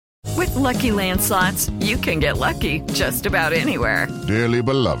Lucky Land Slots, you can get lucky just about anywhere. Dearly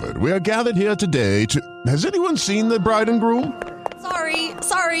beloved, we are gathered here today to... Has anyone seen the bride and groom?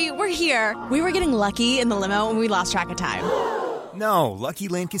 Sorry, we're here. We were getting lucky in the limo and we lost track of time. No, Lucky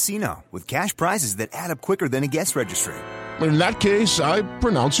Land Casino, with cash prizes that add up quicker than a guest registry. In that case, I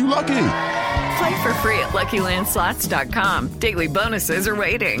pronounce you lucky. Play for free at LuckyLandSlots.com. Daily bonuses are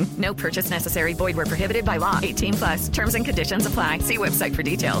waiting. No purchase necessary. Void where prohibited by law. 18+. Terms and conditions apply. See website for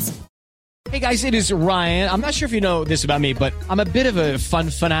details. Hey guys, it is Ryan. I'm not sure if you know this about me, but I'm a bit of a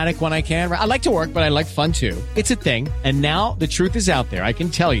fun fanatic when I can. I like to work, but I like fun too. It's a thing. And now the truth is out there. I can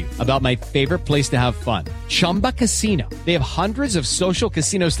tell you about my favorite place to have fun. Chumba Casino. They have hundreds of social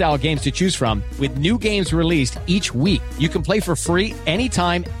casino style games to choose from with new games released each week. You can play for free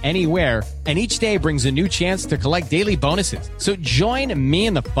anytime, anywhere. And each day brings a new chance to collect daily bonuses. So join me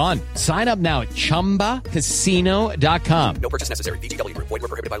in the fun. Sign up now at ChumbaCasino.com. No purchase necessary. VGW. Void where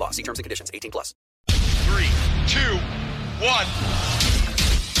prohibited by law. See terms and conditions. 18+. 3, 2, 1.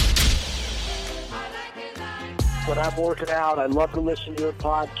 When I'm working out, I love to listen to your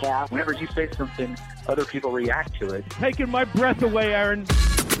podcast. Whenever you say something, other people react to it. Taking my breath away, Aaron.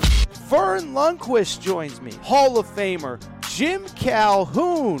 Vern Lundquist joins me. Hall of Famer Jim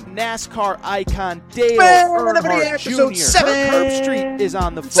Calhoun, NASCAR icon Dale Earnhardt Jr. 7. Herb Street is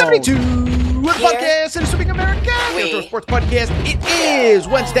on the phone. 72 with podcast and Speaking America. Outdoor Sports Podcast. It is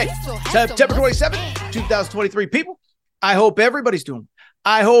Wednesday, September 27th, 2023. People, I hope everybody's doing.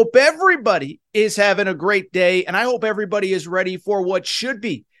 I hope everybody is having a great day, and I hope everybody is ready for what should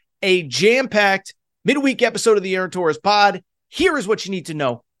be a jam-packed midweek episode of the Aaron Torres Pod. Here is what you need to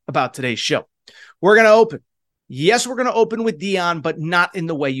know about today's show. We're going to open. Yes, we're going to open with Deion, but not in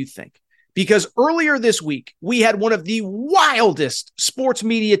the way you think. Because earlier this week, we had one of the wildest sports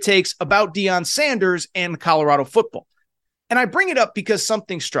media takes about Deion Sanders and Colorado football. And I bring it up because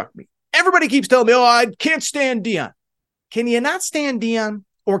something struck me. Everybody keeps telling me, I can't stand Deion. Can you not stand Deion?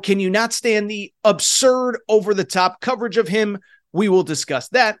 Or can you not stand the absurd, over-the-top coverage of him? We will discuss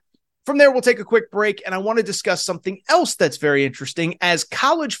that. From there, we'll take a quick break, and I want to discuss something else that's very interesting as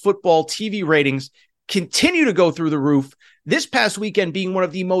college football TV ratings continue to go through the roof, this past weekend being one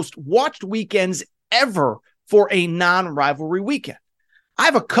of the most watched weekends ever for a non-rivalry weekend. I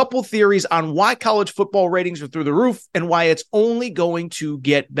have a couple theories on why college football ratings are through the roof and why it's only going to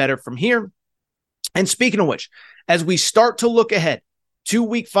get better from here. And speaking of which, as we start to look ahead to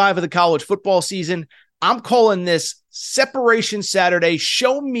week 5 of the college football season, I'm calling this Separation Saturday,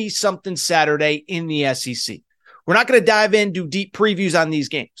 Show Me Something Saturday in the SEC. We're not going to dive in, do deep previews on these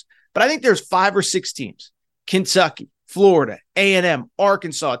games. But I think there's 5 or 6 teams, Kentucky, Florida, A&M,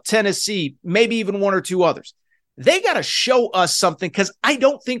 Arkansas, Tennessee, maybe even 1 or 2 others. They got to show us something because I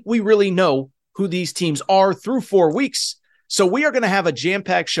don't think we really know who these teams are through 4 weeks. So we are going to have a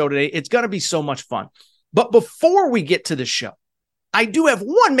jam-packed show today. It's going to be so much fun. But before we get to the show, I do have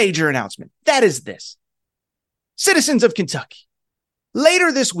one major announcement. That is this. Citizens of Kentucky.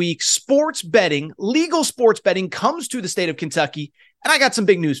 Later this week, sports betting, legal sports betting comes to the state of Kentucky. And I got some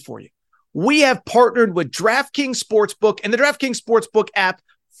big news for you. We have partnered with DraftKings Sportsbook and the DraftKings Sportsbook app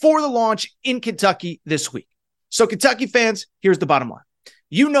for the launch in Kentucky this week. So Kentucky fans, here's the bottom line.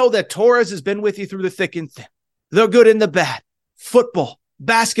 You know that Torres has been with you through the thick and thin, the good and the bad, football,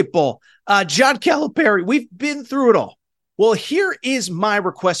 basketball, John Calipari. We've been through it all. Well, here is my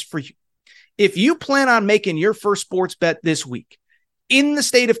request for you. If you plan on making your first sports bet this week, in the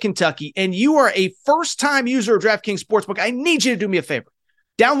state of Kentucky, and you are a first-time user of DraftKings Sportsbook, I need you to do me a favor.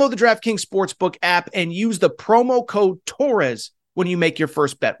 Download the DraftKings Sportsbook app and use the promo code Torres when you make your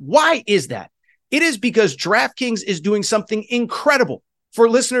first bet. Why is that? It is because DraftKings is doing something incredible for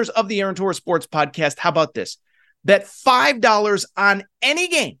listeners of the Aaron Torres Sports Podcast. How about this? Bet $5 on any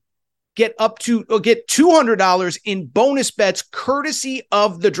game. Get $200 in bonus bets courtesy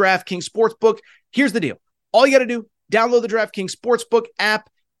of the DraftKings Sportsbook. Here's the deal. All you got to do, download the DraftKings Sportsbook app,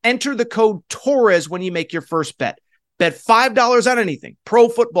 enter the code Torres when you make your first bet. Bet $5 on anything, pro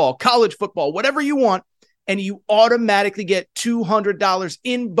football, college football, whatever you want, and you automatically get $200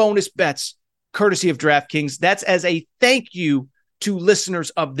 in bonus bets courtesy of DraftKings. That's as a thank you to listeners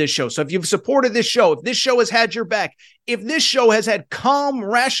of this show. So if you've supported this show, if this show has had your back, if this show has had calm,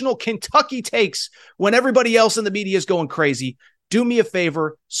 rational Kentucky takes when everybody else in the media is going crazy, do me a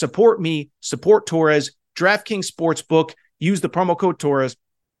favor, support me, support Torres. DraftKings Sportsbook, use the promo code Torres,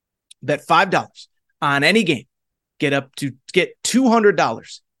 bet $5 on any game, get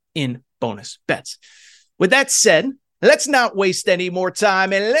 $200 in bonus bets. With that said, let's not waste any more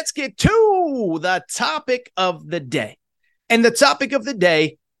time and let's get to the topic of the day. And the topic of the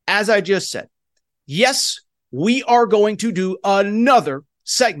day, as I just said, yes, we are going to do another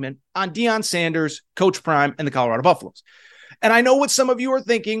segment on Deion Sanders, Coach Prime, and the Colorado Buffaloes. And I know what some of you are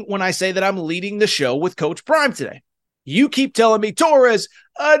thinking when I say that I'm leading the show with Coach Prime today. You keep telling me, Torres,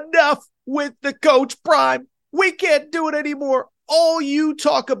 enough with the Coach Prime. We can't do it anymore. All you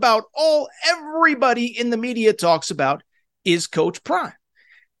talk about, all everybody in the media talks about is Coach Prime.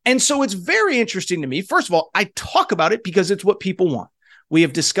 And so it's very interesting to me. First of all, I talk about it because it's what people want. We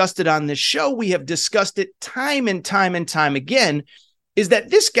have discussed it on this show. We have discussed it time and time and time again, is that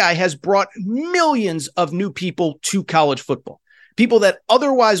this guy has brought millions of new people to college football. People that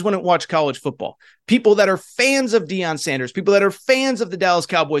otherwise wouldn't watch college football. People that are fans of Deion Sanders. People that are fans of the Dallas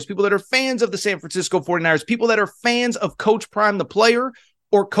Cowboys. People that are fans of the San Francisco 49ers. People that are fans of Coach Prime, the player,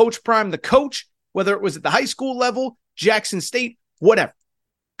 or Coach Prime, the coach, whether it was at the high school level, Jackson State, whatever.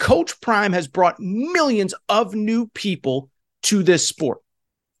 Coach Prime has brought millions of new people to this sport.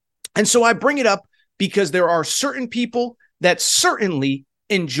 And so I bring it up because there are certain people that certainly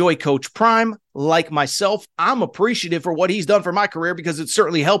enjoy Coach Prime, like myself. I'm appreciative for what he's done for my career because it's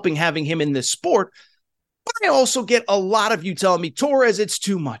certainly helping having him in this sport. But I also get a lot of you telling me, Torres, it's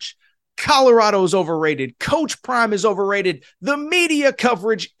too much. Colorado is overrated. Coach Prime is overrated. The media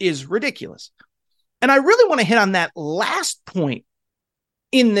coverage is ridiculous. And I really want to hit on that last point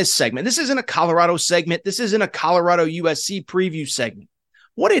in this segment. This isn't a Colorado segment. This isn't a Colorado USC preview segment.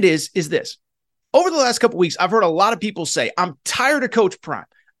 What it is this. Over the last couple of weeks, I've heard a lot of people say, I'm tired of Coach Prime.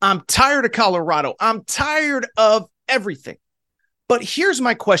 I'm tired of Colorado. I'm tired of everything. But here's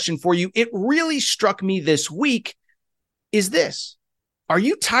my question for you. It really struck me this week is this. Are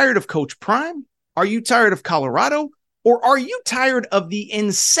you tired of Coach Prime? Are you tired of Colorado? Or are you tired of the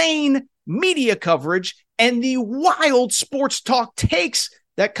insane media coverage and the wild sports talk takes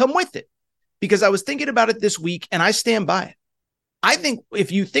that come with it? Because I was thinking about it this week and I stand by it. I think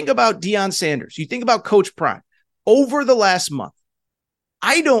if you think about Deion Sanders, you think about Coach Prime over the last month,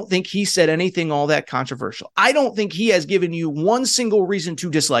 I don't think he said anything all that controversial. I don't think he has given you one single reason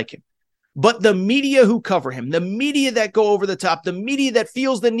to dislike him. But the media who cover him, the media that go over the top, the media that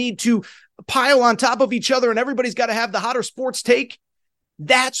feels the need to pile on top of each other and everybody's got to have the hotter sports take,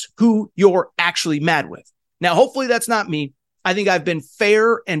 that's who you're actually mad with. Now, hopefully that's not me. I think I've been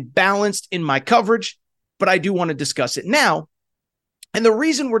fair and balanced in my coverage, but I do want to discuss it now. And the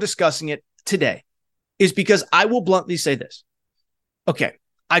reason we're discussing it today is because I will bluntly say this. Okay,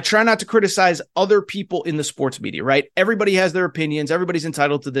 I try not to criticize other people in the sports media, right? Everybody has their opinions. Everybody's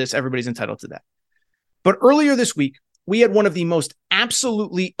entitled to this. Everybody's entitled to that. But earlier this week, we had one of the most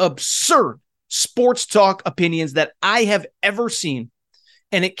absolutely absurd sports talk opinions that I have ever seen.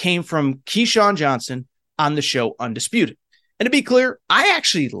 And it came from Keyshawn Johnson on the show Undisputed. And to be clear, I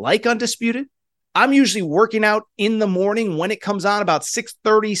actually like Undisputed. I'm usually working out in the morning when it comes on about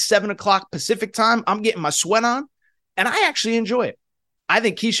 6:30, 7 o'clock Pacific time. I'm getting my sweat on, and I actually enjoy it. I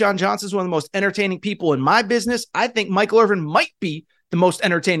think Keyshawn Johnson is one of the most entertaining people in my business. I think Michael Irvin might be the most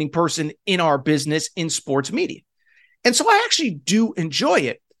entertaining person in our business in sports media. And so I actually do enjoy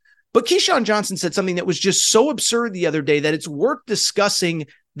it. But Keyshawn Johnson said something that was just so absurd the other day that it's worth discussing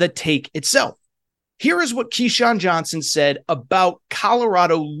the take itself. Here is what Keyshawn Johnson said about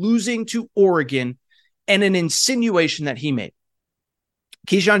Colorado losing to Oregon and an insinuation that he made.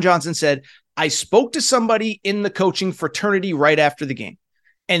 Keyshawn Johnson said, I spoke to somebody in the coaching fraternity right after the game,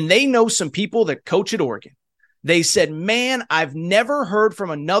 and they know some people that coach at Oregon. They said, man, I've never heard from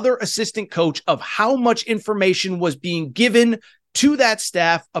another assistant coach of how much information was being given to that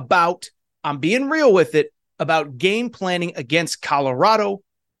staff about, I'm being real with it, about game planning against Colorado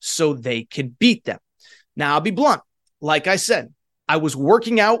so they can beat them. Now, I'll be blunt. Like I said, I was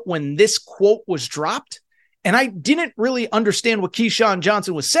working out when this quote was dropped, and I didn't really understand what Keyshawn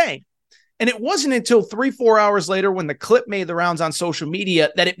Johnson was saying. And it wasn't until 3-4 hours later when the clip made the rounds on social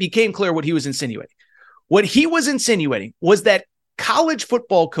media that it became clear what he was insinuating. What he was insinuating was that college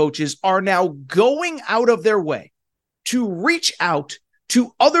football coaches are now going out of their way to reach out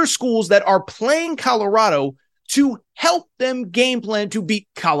to other schools that are playing Colorado to help them game plan to beat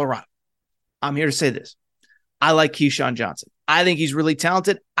Colorado. I'm here to say this. I like Keyshawn Johnson. I think he's really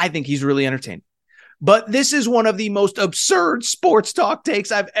talented. I think he's really entertaining. But this is one of the most absurd sports talk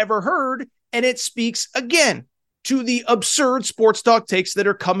takes I've ever heard, and it speaks again to the absurd sports talk takes that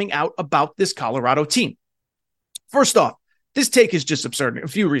are coming out about this Colorado team. First off, this take is just absurd. A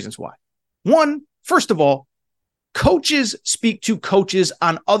few reasons why. One, first of all, coaches speak to coaches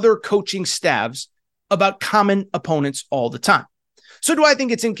on other coaching staffs about common opponents all the time. So do I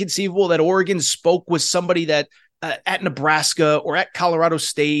think it's inconceivable that Oregon spoke with somebody that at Nebraska or at Colorado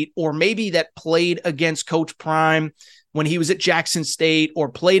State, or maybe that played against Coach Prime when he was at Jackson State, or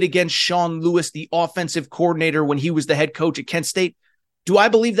played against Sean Lewis, the offensive coordinator, when he was the head coach at Kent State? Do I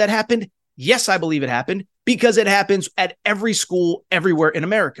believe that happened? Yes, I believe it happened because it happens at every school everywhere in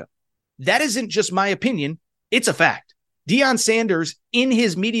America. That isn't just my opinion. It's a fact. Deion Sanders, in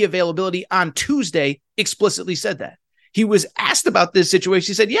his media availability on Tuesday, explicitly said that. He was asked about this situation.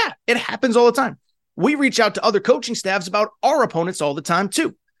 He said, yeah, it happens all the time. We reach out to other coaching staffs about our opponents all the time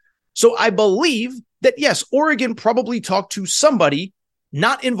too. So I believe that, yes, Oregon probably talked to somebody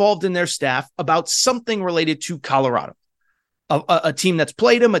not involved in their staff about something related to Colorado. A team that's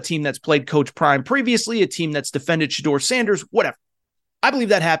played him, a team that's played Coach Prime previously, a team that's defended Shedeur Sanders, whatever. I believe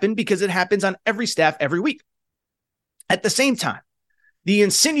that happened because it happens on every staff every week. At the same time, the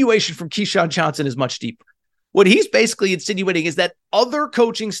insinuation from Keyshawn Johnson is much deeper. What he's basically insinuating is that other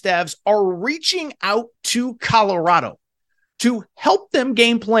coaching staffs are reaching out to Colorado to help them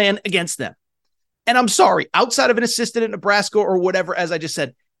game plan against them. And I'm sorry, outside of an assistant at Nebraska or whatever, as I just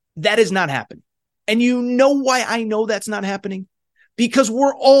said, that is not happening. And you know why I know that's not happening? Because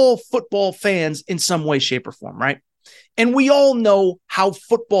we're all football fans in some way, shape, or form, right? And we all know how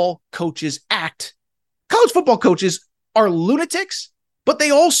football coaches act. College football coaches are lunatics, but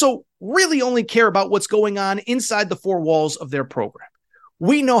they also really only care about what's going on inside the four walls of their program.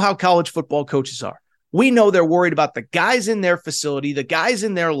 We know how college football coaches are. We know they're worried about the guys in their facility, the guys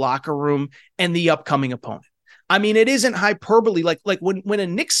in their locker room, and the upcoming opponent. I mean, it isn't hyperbole. Like when a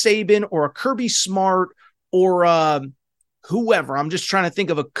Nick Saban or a Kirby Smart or whoever, I'm just trying to think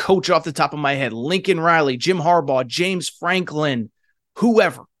of a coach off the top of my head, Lincoln Riley, Jim Harbaugh, James Franklin,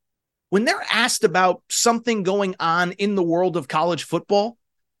 whoever, when they're asked about something going on in the world of college football,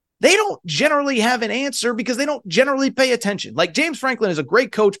 they don't generally have an answer because they don't generally pay attention. Like James Franklin is a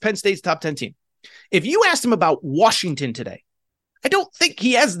great coach, Penn State's top 10 team. If you asked him about Washington today, I don't think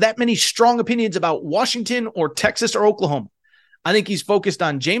he has that many strong opinions about Washington or Texas or Oklahoma. I think he's focused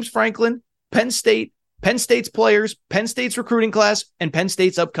on James Franklin, Penn State, Penn State's players, Penn State's recruiting class, and Penn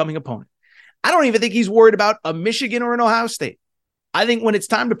State's upcoming opponent. I don't even think he's worried about a Michigan or an Ohio State. I think when it's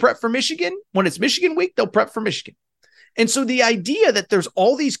time to prep for Michigan, when it's Michigan week, they'll prep for Michigan. And so the idea that there's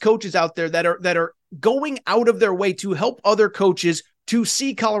all these coaches out there that are going out of their way to help other coaches to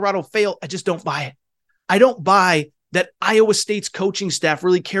see Colorado fail, I just don't buy it. I don't buy that Iowa State's coaching staff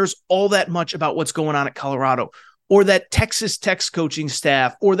really cares all that much about what's going on at Colorado, or that Texas Tech's coaching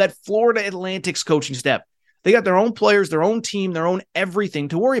staff, or that Florida Atlantic's coaching staff. They got their own players, their own team, their own everything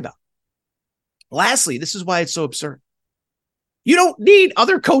to worry about. Lastly, this is why it's so absurd. You don't need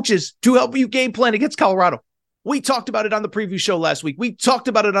other coaches to help you game plan against Colorado. We talked about it on the preview show last week. We talked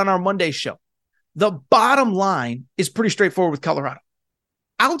about it on our Monday show. The bottom line is pretty straightforward with Colorado.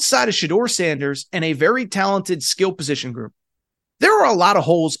 Outside of Shedeur Sanders and a very talented skill position group, there are a lot of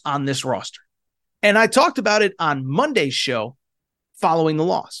holes on this roster. And I talked about it on Monday's show following the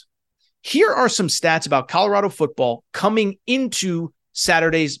loss. Here are some stats about Colorado football coming into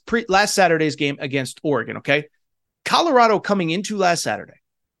last Saturday's game against Oregon, okay? Colorado coming into last Saturday,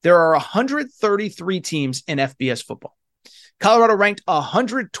 there are 133 teams in FBS football. Colorado ranked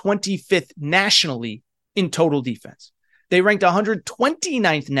 125th nationally in total defense. They ranked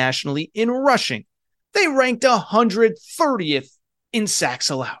 129th nationally in rushing. They ranked 130th in sacks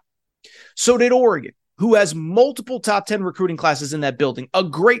allowed. So did Oregon, who has multiple top 10 recruiting classes in that building, a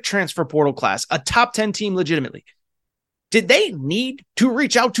great transfer portal class, a top 10 team legitimately. Did they need to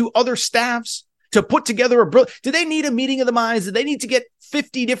reach out to other staffs to put together did they need a meeting of the minds? Did they need to get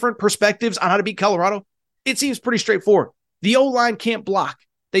 50 different perspectives on how to beat Colorado? It seems pretty straightforward. The O-line can't block.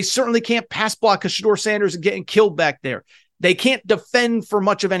 They certainly can't pass block because Shedeur Sanders is getting killed back there. They can't defend for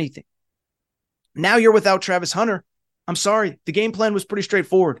much of anything. Now you're without Travis Hunter. I'm sorry. The game plan was pretty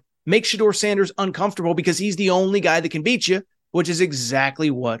straightforward. Make Shedeur Sanders uncomfortable because he's the only guy that can beat you, which is exactly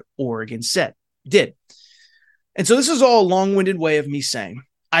what Oregon did. And so this is all a long-winded way of me saying,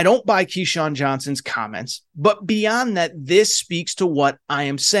 I don't buy Keyshawn Johnson's comments, but beyond that, this speaks to what I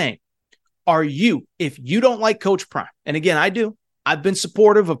am saying. If you don't like Coach Prime, and again, I do, I've been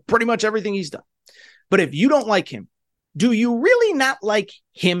supportive of pretty much everything he's done. But if you don't like him, do you really not like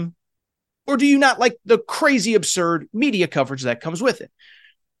him? Or do you not like the crazy, absurd media coverage that comes with it?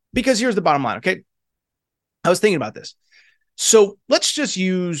 Because here's the bottom line, okay? I was thinking about this. So let's just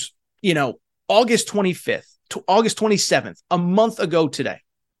use, August 25th to August 27th, a month ago today,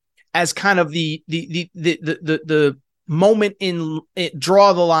 as kind of the moment in it,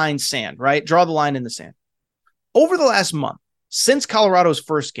 draw the line sand, right? Draw the line in the sand. Over the last month, since Colorado's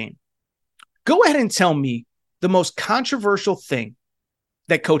first game, go ahead and tell me the most controversial thing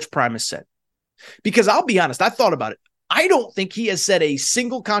that Coach Prime has said. Because I'll be honest, I thought about it. I don't think he has said a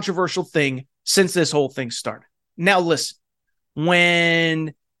single controversial thing since this whole thing started. Now listen,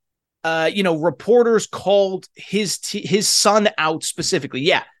 when reporters called his son out specifically.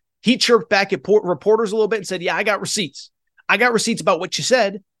 Yeah, he chirped back at reporters a little bit and said, yeah, I got receipts. I got receipts about what you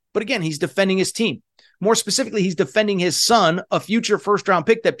said. But again, he's defending his team. More specifically, he's defending his son, a future first-round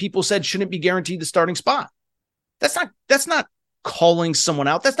pick that people said shouldn't be guaranteed the starting spot. That's not calling someone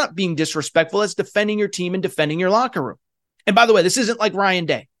out. That's not being disrespectful. That's defending your team and defending your locker room. And by the way, this isn't like Ryan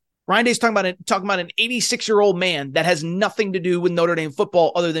Day. Ryan Day's talking about an 86-year-old man that has nothing to do with Notre Dame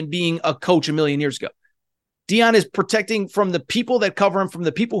football other than being a coach a million years ago. Deion is protecting from the people that cover him, from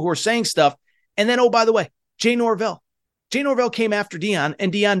the people who are saying stuff. And then, oh, by the way, Jay Norvell. Jay Norvell came after Deion,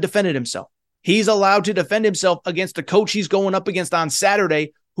 and Deion defended himself. He's allowed to defend himself against the coach he's going up against on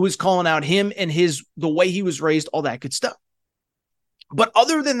Saturday, who is calling out him and the way he was raised, all that good stuff. But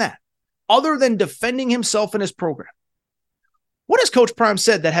other than that, other than defending himself and his program, what has Coach Prime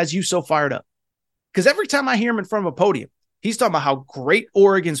said that has you so fired up? Because every time I hear him in front of a podium, he's talking about how great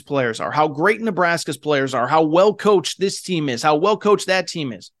Oregon's players are, how great Nebraska's players are, how well coached this team is, how well coached that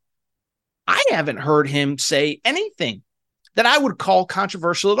team is. I haven't heard him say anything that I would call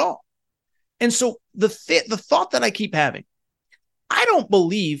controversial at all. And so the thought that I keep having, I don't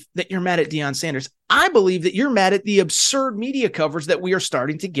believe that you're mad at Deion Sanders. I believe that you're mad at the absurd media coverage that we are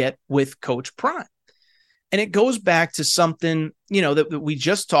starting to get with Coach Prime. And it goes back to something, that we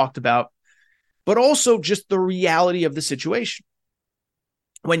just talked about, but also just the reality of the situation.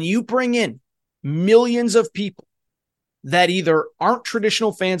 When you bring in millions of people that either aren't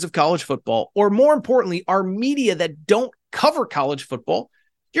traditional fans of college football, or more importantly, are media that don't cover college football,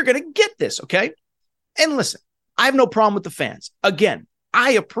 you're going to get this, okay? And listen, I have no problem with the fans. Again,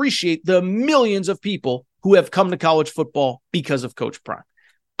 I appreciate the millions of people who have come to college football because of Coach Prime.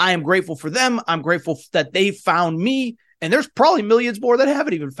 I am grateful for them. I'm grateful that they found me, and there's probably millions more that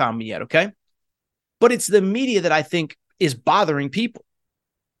haven't even found me yet, okay? But it's the media that I think is bothering people.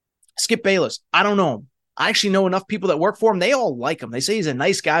 Skip Bayless, I don't know him. I actually know enough people that work for him. They all like him. They say he's a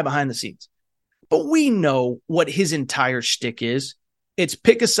nice guy behind the scenes. But we know what his entire shtick is. It's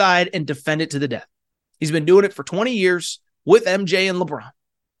pick a side and defend it to the death. He's been doing it for 20 years with MJ and LeBron.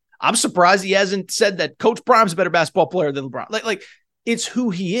 I'm surprised he hasn't said that Coach Prime's a better basketball player than LeBron. Like it's who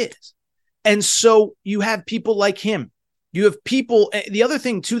he is. And so you have people like him. You have people. The other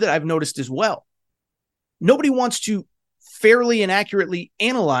thing, too, that I've noticed as well, nobody wants to fairly and accurately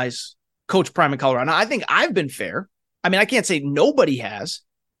analyze Coach Prime in Colorado. Now, I think I've been fair. I mean, I can't say nobody has.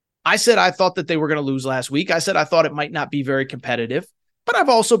 I said I thought that they were going to lose last week. I said I thought it might not be very competitive. But I've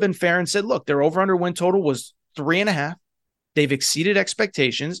also been fair and said, look, their over-under win total was 3.5. They've exceeded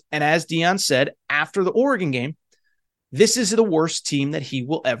expectations. And as Deion said after the Oregon game, this is the worst team that he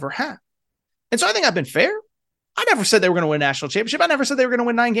will ever have. And so I think I've been fair. I never said they were going to win a national championship. I never said they were going to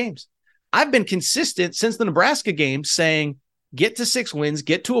win 9 games. I've been consistent since the Nebraska game saying, get to 6 wins,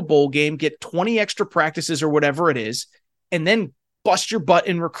 get to a bowl game, get 20 extra practices or whatever it is, and then bust your butt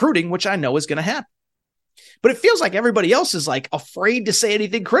in recruiting, which I know is going to happen. But it feels like everybody else is like afraid to say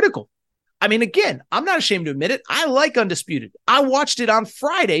anything critical. I mean, again, I'm not ashamed to admit it. I like Undisputed. I watched it on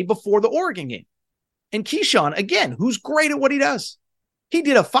Friday before the Oregon game. And Keyshawn, again, who's great at what he does, he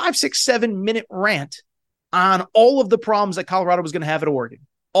did a 5, 6, 7-minute rant on all of the problems that Colorado was going to have at Oregon.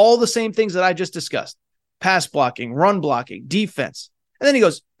 All the same things that I just discussed. Pass blocking, run blocking, defense. And then he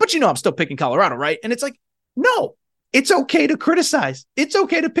goes, but I'm still picking Colorado, right? And it's like, no, it's okay to criticize. It's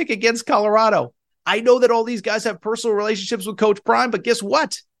okay to pick against Colorado. I know that all these guys have personal relationships with Coach Prime, but guess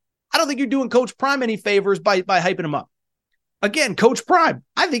what? I don't think you're doing Coach Prime any favors by hyping him up. Again, Coach Prime,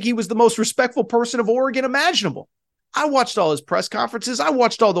 I think he was the most respectful person of Oregon imaginable. I watched all his press conferences. I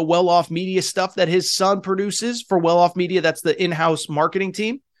watched all the well-off media stuff that his son produces for well-off media. That's the in-house marketing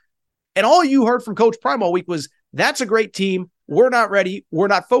team. And all you heard from Coach Prime all week was, that's a great team. We're not ready. We're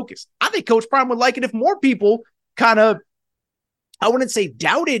not focused. I think Coach Prime would like it if more people kind of, I wouldn't say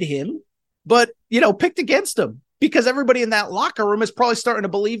doubted him, but, picked against him, because everybody in that locker room is probably starting to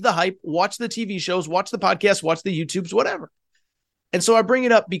believe the hype, watch the TV shows, watch the podcasts, watch the YouTubes, whatever. And so I bring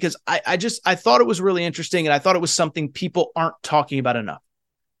it up because I thought it was really interesting, and I thought it was something people aren't talking about enough.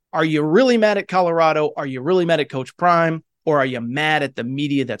 Are you really mad at Colorado? Are you really mad at Coach Prime? Or are you mad at the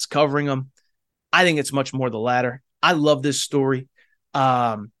media that's covering them? I think it's much more the latter. I love this story.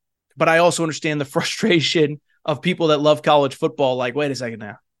 But I also understand the frustration of people that love college football. Like, wait a second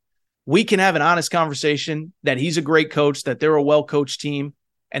now. We can have an honest conversation that he's a great coach, that they're a well-coached team,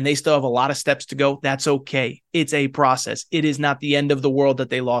 and they still have a lot of steps to go. That's okay. It's a process. It is not the end of the world that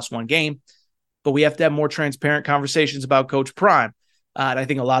they lost 1 game, but we have to have more transparent conversations about Coach Prime. And I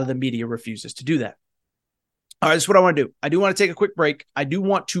think a lot of the media refuses to do that. All right, this is what I want to do. I do want to take a quick break. I do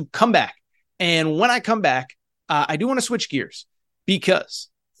want to come back. And when I come back, I do want to switch gears, because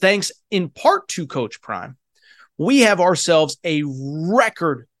thanks in part to Coach Prime, we have ourselves a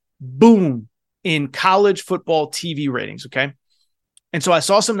record boom in college football TV ratings, okay? And so I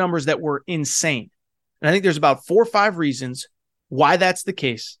saw some numbers that were insane. And I think there's about 4 or 5 reasons why that's the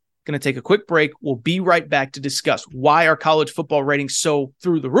case. Going to take a quick break. We'll be right back to discuss why are college football ratings so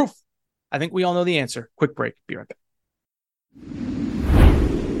through the roof. I think we all know the answer. Quick break. Be right back.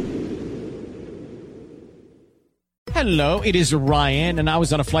 Hello, it is Ryan, and I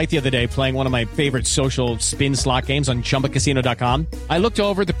was on a flight the other day playing one of my favorite social spin slot games on ChumbaCasino.com. I looked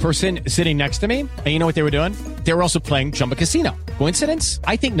over at the person sitting next to me, and you know what they were doing? They were also playing Chumba Casino. Coincidence?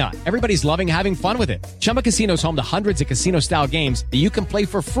 I think not. Everybody's loving having fun with it. Chumba Casino is home to hundreds of casino-style games that you can play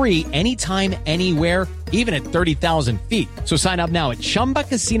for free anytime, anywhere, even at 30,000 feet. So sign up now at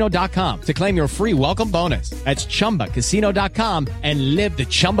ChumbaCasino.com to claim your free welcome bonus. That's ChumbaCasino.com and live the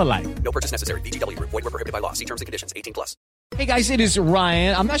Chumba life. No purchase necessary. VGW. Void where prohibited by law. See terms and conditions. 18+. Hey guys, it is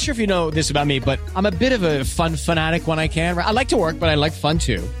Ryan. I'm not sure if you know this about me, but I'm a bit of a fun fanatic when I can. I like to work, but I like fun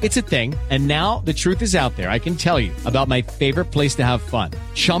too. It's a thing. And now the truth is out there. I can tell you about my favorite place to have fun.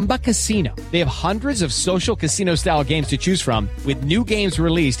 Chumba Casino. They have hundreds of social casino style games to choose from with new games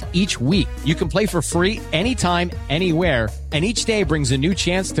released each week. You can play for free anytime, anywhere. And each day brings a new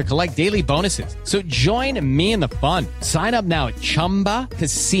chance to collect daily bonuses. So join me in the fun. Sign up now at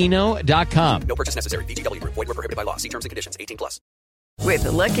ChumbaCasino.com. No purchase necessary. VGW. Void where prohibited by law. See terms and conditions. 18+. With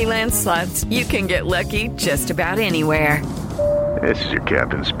the Lucky Land Slots, you can get lucky just about anywhere. This is your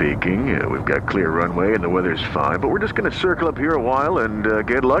captain speaking. We've got clear runway and the weather's fine, but we're just going to circle up here a while and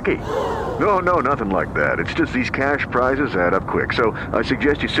get lucky. No, nothing like that. It's just these cash prizes add up quick. So I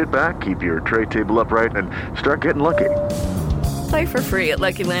suggest you sit back, keep your tray table upright, and start getting lucky. Play for free at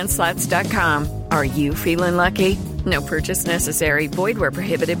LuckyLandSlots.com. Are you feeling lucky? No purchase necessary. Void where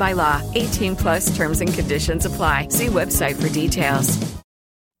prohibited by law. 18+ terms and conditions apply. See website for details.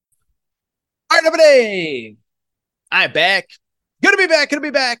 All right, everybody. I'm back. Good to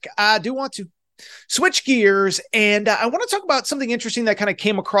be back. I do want to switch gears, and I want to talk about something interesting that kind of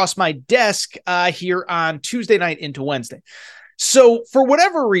came across my desk here on Tuesday night into Wednesday. So for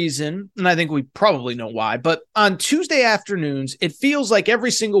whatever reason, and I think we probably know why, but on Tuesday afternoons, it feels like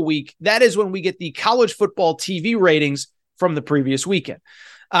every single week, that is when we get the college football TV ratings from the previous weekend.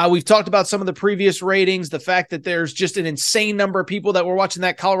 We've talked about some of the previous ratings, the fact that there's just an insane number of people that were watching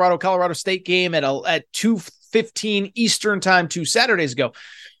that Colorado State game at 2:15 Eastern time 2 Saturdays ago.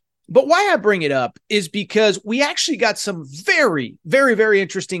 But why I bring it up is because we actually got some very, very, very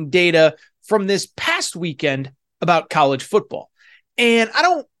interesting data from this past weekend about college football. And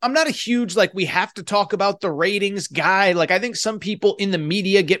I'm not a huge, we have to talk about the ratings guy. I think some people in the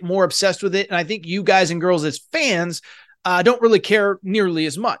media get more obsessed with it. And I think you guys and girls as fans don't really care nearly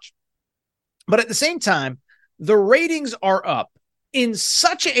as much. But at the same time, the ratings are up in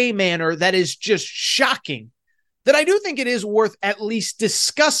such a manner that is just shocking that I do think it is worth at least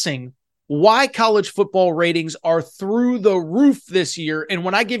discussing why college football ratings are through the roof this year. And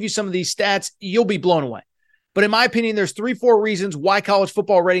when I give you some of these stats, you'll be blown away. But in my opinion, there's 3-4 reasons why college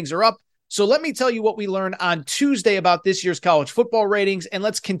football ratings are up. So let me tell you what we learned on Tuesday about this year's college football ratings, and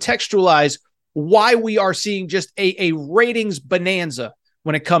let's contextualize why we are seeing just a ratings bonanza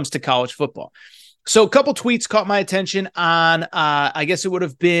when it comes to college football. So a couple tweets caught my attention on, I guess it would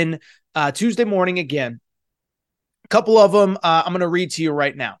have been Tuesday morning again. A couple of them I'm going to read to you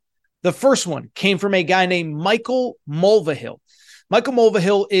right now. The first one came from a guy named Michael Mulvihill. Michael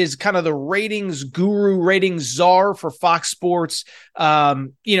Mulvihill is kind of the ratings guru, ratings czar for Fox Sports.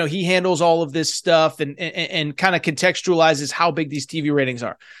 He handles all of this stuff and kind of contextualizes how big these TV ratings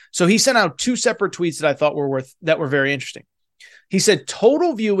are. So he sent out 2 separate tweets that I thought were very interesting. He said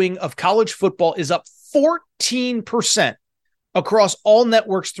total viewing of college football is up 14% across all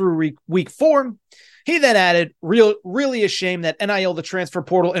networks through week 4. He then added, really a shame that NIL, the transfer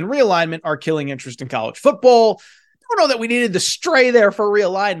portal, and realignment are killing interest in college football. I don't know that we needed to stray there for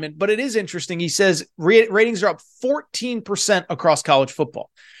realignment, but it is interesting. He says ratings are up 14% across college football.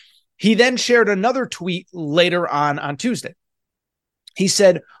 He then shared another tweet later on Tuesday. He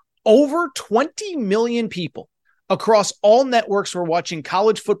said over 20 million people across all networks were watching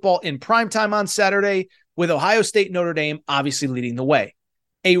college football in primetime on Saturday, with Ohio State, Notre Dame obviously leading the way.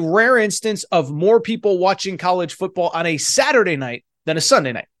 A rare instance of more people watching college football on a Saturday night than a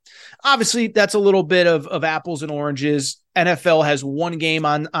Sunday night. Obviously, that's a little bit of apples and oranges. NFL has 1 game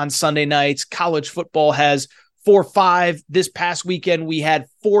on Sunday nights. College football has 4 or 5. This past weekend, we had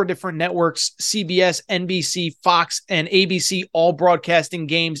 4 different networks, CBS, NBC, Fox, and ABC, all broadcasting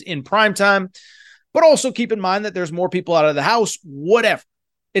games in primetime. But also keep in mind that there's more people out of the house, whatever.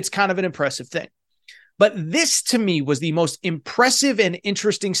 It's kind of an impressive thing. But this, to me, was the most impressive and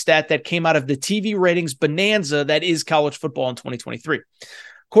interesting stat that came out of the TV ratings bonanza that is college football in 2023.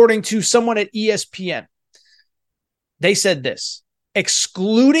 According to someone at ESPN, they said this: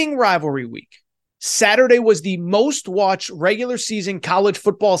 excluding rivalry week, Saturday was the most watched regular season college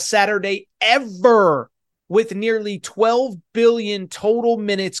football Saturday ever, with nearly 12 billion total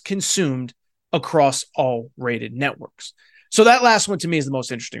minutes consumed across all rated networks. So that last one to me is the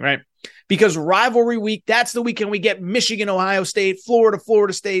most interesting, right? Because rivalry week, that's the weekend we get Michigan, Ohio State, Florida,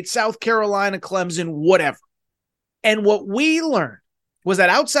 Florida State, South Carolina, Clemson, whatever. And what we learned was that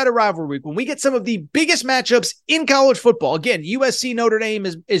outside of rivalry week, when we get some of the biggest matchups in college football, again, USC, Notre Dame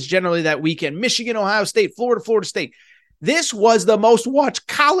is generally that weekend, Michigan, Ohio State, Florida, Florida State. This was the most watched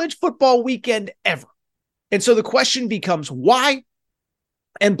college football weekend ever. And so the question becomes why?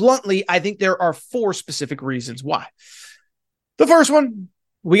 And bluntly, I think there are 4 specific reasons why. The first one,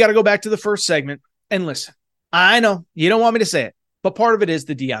 we got to go back to the first segment and listen. I know you don't want me to say it, but part of it is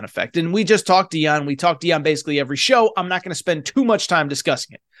the Deion effect. And we just talked Deion. We talk Deion basically every show. I'm not going to spend too much time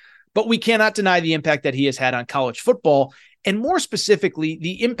discussing it, but we cannot deny the impact that he has had on college football, and more specifically,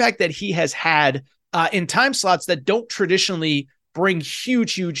 the impact that he has had in time slots that don't traditionally bring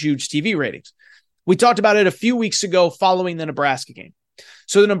huge TV ratings. We talked about it a few weeks ago following the Nebraska game.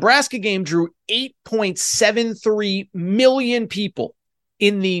 So the Nebraska game drew 8.73 million people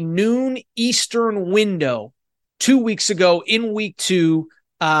in the noon Eastern window 2 weeks ago in week 2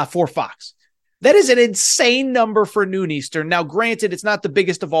 for Fox. That is an insane number for noon Eastern. Now, granted, it's not the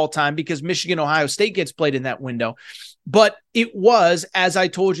biggest of all time because Michigan, Ohio State gets played in that window, but it was, as I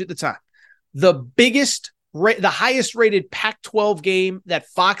told you at the time, the highest rated Pac-12 game that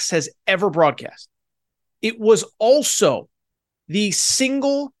Fox has ever broadcast. It was also the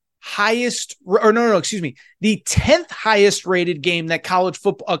the 10th highest rated game that college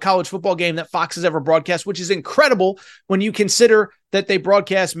football game that Fox has ever broadcast, which is incredible when you consider that they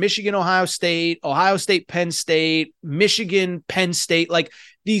broadcast Michigan, Ohio State, Penn State, Michigan, Penn State, like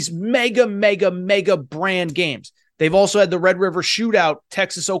these mega brand games. They've also had the Red River Shootout,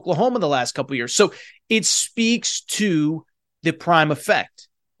 Texas, Oklahoma the last couple of years. So it speaks to the prime effect.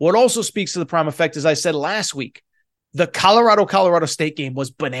 What also speaks to the prime effect, as I said last week, the Colorado State game was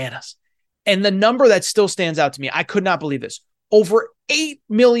bananas. And the number that still stands out to me, I could not believe this. Over 8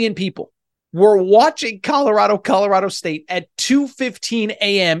 million people were watching Colorado State at 2:15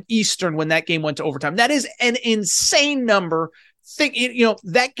 a.m. Eastern when that game went to overtime. That is an insane number.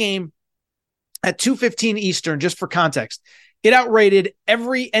 That game at 2:15 Eastern, just for context, it outrated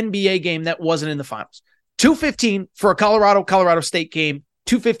every NBA game that wasn't in the finals. 2:15 for a Colorado State game,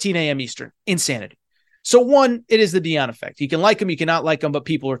 2:15 a.m. Eastern. Insanity. So 1, it is the Deion effect. You can like him, you cannot like him, but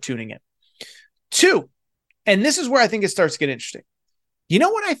people are tuning in. 2, and this is where I think it starts to get interesting. You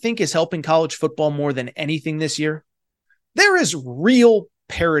know what I think is helping college football more than anything this year? There is real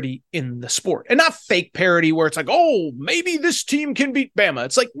parity in the sport, and not fake parity where it's like, oh, maybe this team can beat Bama.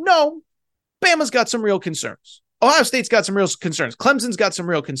 It's like, no, Bama's got some real concerns. Ohio State's got some real concerns. Clemson's got some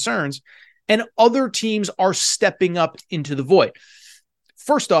real concerns, and other teams are stepping up into the void.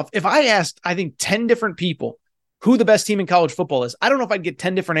 First off, if I asked, I think 10 different people who the best team in college football is, I don't know if I'd get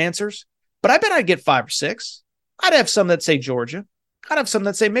 10 different answers, but I bet I'd get 5 or 6. I'd have some that say Georgia. I'd have some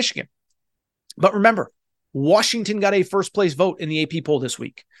that say Michigan. But remember, Washington got a first place vote in the AP poll this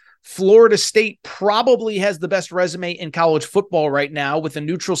week. Florida State probably has the best resume in college football right now with a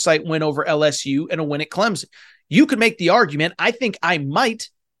neutral site win over LSU and a win at Clemson. You could make the argument, I think I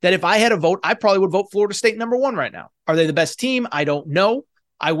might, that if I had a vote, I probably would vote Florida State number 1 right now. Are they the best team? I don't know.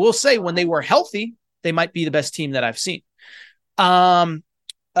 I will say when they were healthy, they might be the best team that I've seen. What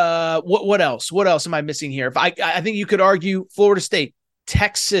else? What else am I missing here? If I think you could argue Florida State.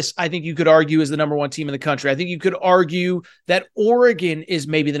 Texas, I think you could argue is the number 1 team in the country. I think you could argue that Oregon is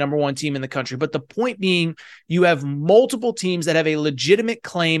maybe the number 1 team in the country. But the point being, you have multiple teams that have a legitimate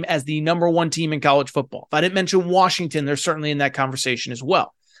claim as the number 1 team in college football. If I didn't mention Washington, they're certainly in that conversation as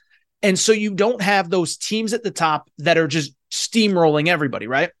well. And so you don't have those teams at the top that are just steamrolling everybody,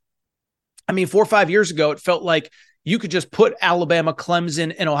 right? I mean, 4 or 5 years ago, it felt like you could just put Alabama,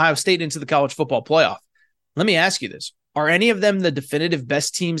 Clemson, and Ohio State into the college football playoff. Let me ask you this. Are any of them the definitive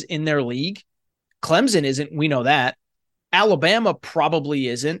best teams in their league? Clemson isn't. We know that. Alabama probably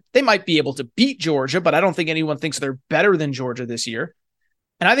isn't. They might be able to beat Georgia, but I don't think anyone thinks they're better than Georgia this year.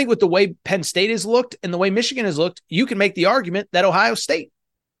 And I think with the way Penn State has looked and the way Michigan has looked, you can make the argument that Ohio State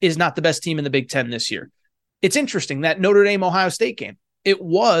is not the best team in the Big Ten this year. It's interesting that Notre Dame-Ohio State game, it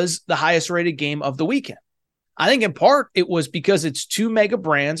was the highest rated game of the weekend. I think in part it was because it's 2 mega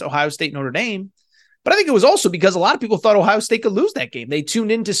brands, Ohio State, Notre Dame, But I think it was also because a lot of people thought Ohio State could lose that game. They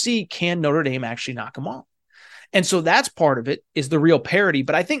tuned in to see, can Notre Dame actually knock them off? And so that's part of it, is the real parity.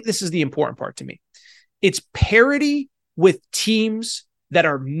 But I think this is the important part to me. It's parity with teams that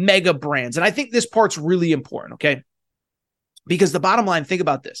are mega brands. And I think this part's really important, okay? Because the bottom line, think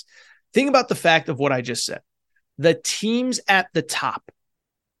about this. Think about the fact of what I just said. The teams at the top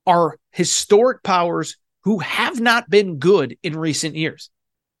are historic powers who have not been good in recent years.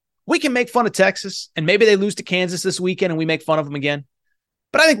 We can make fun of Texas, and maybe they lose to Kansas this weekend and we make fun of them again.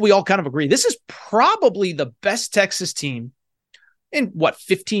 But I think we all kind of agree. This is probably the best Texas team in,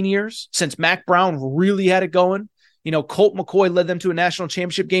 15 years since Mac Brown really had it going. Colt McCoy led them to a national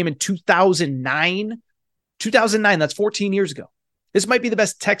championship game in 2009. 2009, that's 14 years ago. This might be the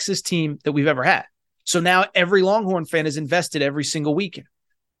best Texas team that we've ever had. So now every Longhorn fan is invested every single weekend.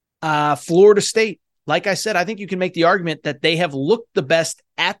 Florida State, like I said, I think you can make the argument that they have looked the best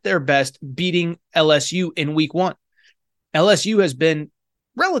at their best, beating LSU in week 1. LSU has been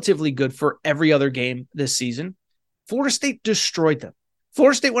relatively good for every other game this season. Florida State destroyed them.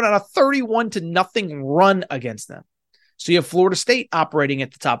 Florida State went on a 31-0 run against them. So you have Florida State operating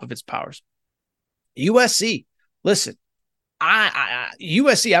at the top of its powers. USC, listen,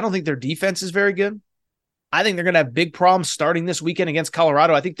 USC, I don't think their defense is very good. I think they're going to have big problems starting this weekend against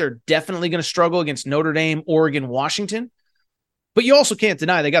Colorado. I think they're definitely going to struggle against Notre Dame, Oregon, Washington. But you also can't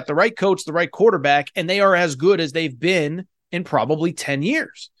deny they got the right coach, the right quarterback, and they are as good as they've been in probably 10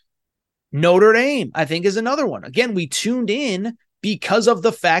 years. Notre Dame, I think, is another one. Again, we tuned in because of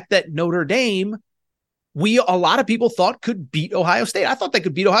the fact that Notre Dame, a lot of people thought could beat Ohio State. I thought they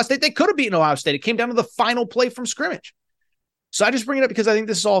could beat Ohio State. They could have beaten Ohio State. It came down to the final play from scrimmage. So I just bring it up because I think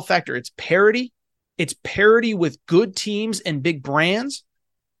this is all a factor. It's parity. It's parity with good teams and big brands.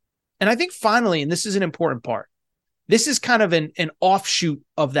 And I think finally, and this is an important part, this is kind of an offshoot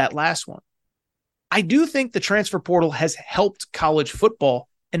of that last one. I do think the transfer portal has helped college football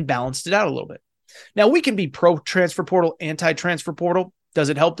and balanced it out a little bit. Now, we can be pro-transfer portal, anti-transfer portal. Does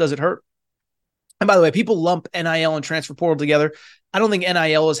it help? Does it hurt? And by the way, people lump NIL and transfer portal together. I don't think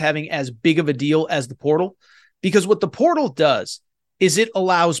NIL is having as big of a deal as the portal, because what the portal does is it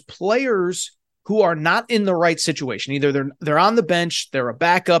allows players who are not in the right situation, either they're on the bench, they're a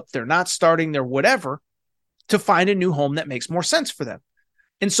backup, they're not starting, they're whatever, to find a new home that makes more sense for them.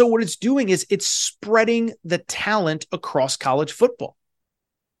 And so what it's doing is it's spreading the talent across college football.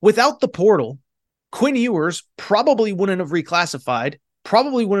 Without the portal, Quinn Ewers probably wouldn't have reclassified,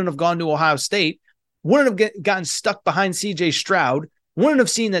 probably wouldn't have gone to Ohio State, wouldn't have gotten stuck behind CJ Stroud, wouldn't have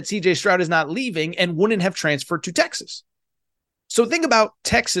seen that CJ Stroud is not leaving, and wouldn't have transferred to Texas. So think about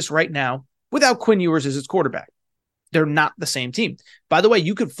Texas right now without Quinn Ewers as its quarterback. They're not the same team. By the way,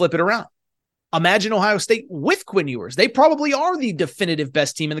 you could flip it around. Imagine Ohio State with Quinn Ewers. They probably are the definitive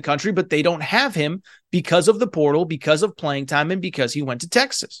best team in the country, but they don't have him because of the portal, because of playing time, and because he went to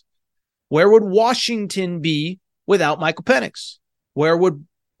Texas. Where would Washington be without Michael Penix? Where would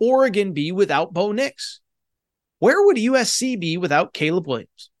Oregon be without Bo Nix? Where would USC be without Caleb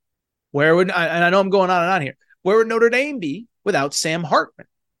Williams? Where would, and I know I'm going on and on here, where would Notre Dame be without Sam Hartman?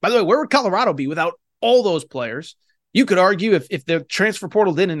 By the way, where would Colorado be without all those players? You could argue if the transfer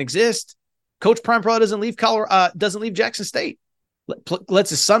portal didn't exist, Coach Prime probably doesn't leave Jackson State. Lets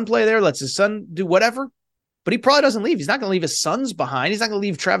his son play there, lets his son do whatever, but he probably doesn't leave. He's not going to leave his sons behind. He's not going to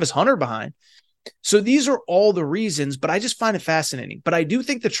leave Travis Hunter behind. So these are all the reasons, but I just find it fascinating. But I do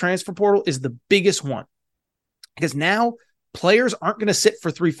think the transfer portal is the biggest one, because now players aren't going to sit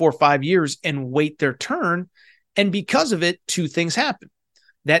for 3, 4, 5 years and wait their turn. And because of it, two things happen.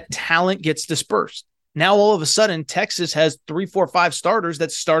 That talent gets dispersed. Now, all of a sudden, Texas has 3, 4, 5 starters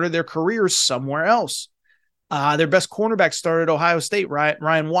that started their careers somewhere else. Their best cornerback started at Ohio State,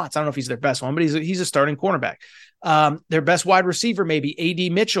 Ryan Watts. I don't know if he's their best one, but he's a starting cornerback. Their best wide receiver, maybe A.D.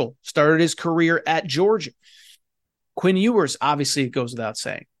 Mitchell, started his career at Georgia. Quinn Ewers, obviously, it goes without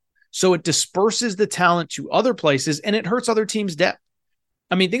saying. So it disperses the talent to other places, and it hurts other teams' depth.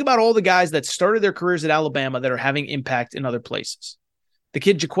 I mean, think about all the guys that started their careers at Alabama that are having impact in other places. The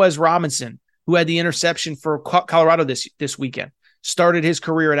kid Jaquez Robinson, who had the interception for Colorado this weekend, started his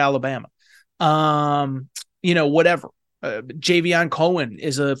career at Alabama. Whatever. Javion Cohen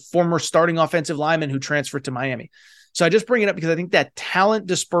is a former starting offensive lineman who transferred to Miami. So I just bring it up because I think that talent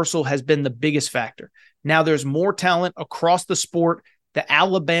dispersal has been the biggest factor. Now there's more talent across the sport. The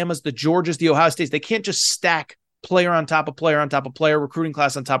Alabamas, the Georgias, the Ohio States, they can't just stack player on top of player on top of player, recruiting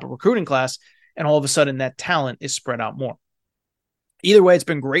class on top of recruiting class, and all of a sudden that talent is spread out more. Either way, it's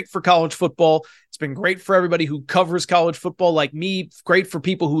been great for college football. It's been great for everybody who covers college football like me. Great for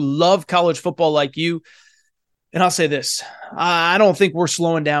people who love college football like you. And I'll say this, I don't think we're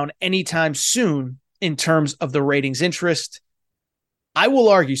slowing down anytime soon in terms of the ratings interest. I will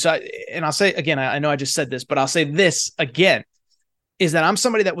argue, I'll say again, I know I just said this, but I'll say this again, is that I'm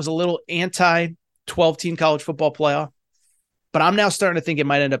somebody that was a little anti 12-team college football playoff, but I'm now starting to think it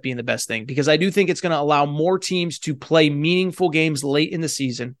might end up being the best thing, because I do think it's going to allow more teams to play meaningful games late in the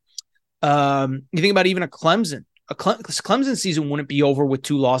season. You think about even a Clemson. Clemson season wouldn't be over with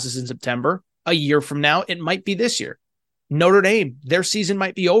 2 losses in September. A year from now, it might be this year. Notre Dame, their season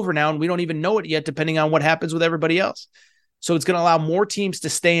might be over now, and we don't even know it yet, depending on what happens with everybody else. So it's going to allow more teams to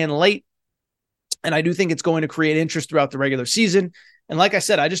stay in late. And I do think it's going to create interest throughout the regular season. And like I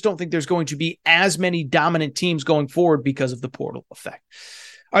said, I just don't think there's going to be as many dominant teams going forward because of the portal effect.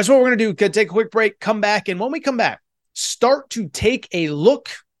 All right, so what we're going to do, take a quick break, come back. And when we come back, start to take a look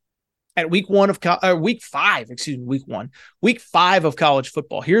at week 5 of college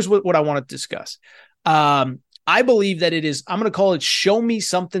football. Here's what I want to discuss. I believe that it is, I'm going to call it Show Me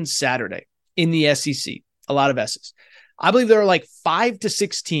Something Saturday in the SEC. A lot of S's. I believe there are like 5 to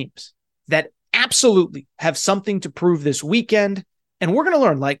 6 teams that absolutely have something to prove this weekend. And we're going to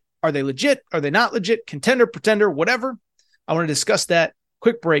learn, like, are they legit? Are they not legit? Contender, pretender, whatever. I want to discuss that.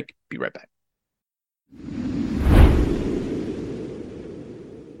 Quick break. Be right back.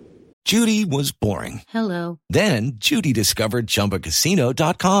 Judy was boring. Hello. Then Judy discovered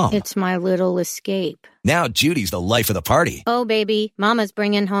ChumbaCasino.com. It's my little escape. Now Judy's the life of the party. Oh, baby, mama's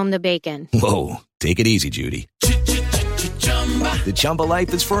bringing home the bacon. Whoa, take it easy, Judy. The Chumba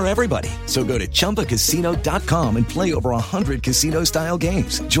life is for everybody. So go to ChumbaCasino.com and play over 100 casino-style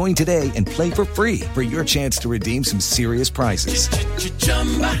games. Join today and play for free for your chance to redeem some serious prizes.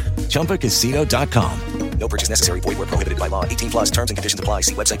 ChumbaCasino.com. No purchase necessary. Void where prohibited by law. 18 plus terms and conditions apply.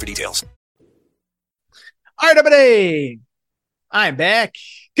 See website for details. All right, everybody. I'm back.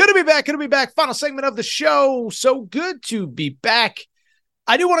 Good to be back. Good to be back. Final segment of the show. So good to be back.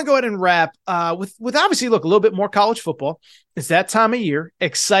 I do want to go ahead and wrap with obviously, look, a little bit more college football. It's that time of year.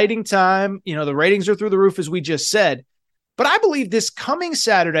 Exciting time. You know, the ratings are through the roof, as we just said. But I believe this coming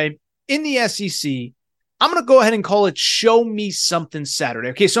Saturday in the SEC, I'm going to go ahead and call it Show Me Something Saturday.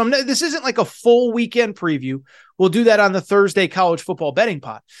 Okay, so this isn't like a full weekend preview. We'll do that on the Thursday college football betting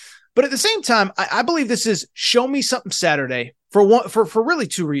pot. But at the same time, I believe this is Show Me Something Saturday for really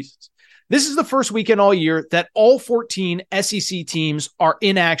 2 reasons. This is the first weekend all year that all 14 SEC teams are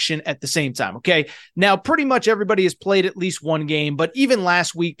in action at the same time, okay? Now, pretty much everybody has played at least one game, but even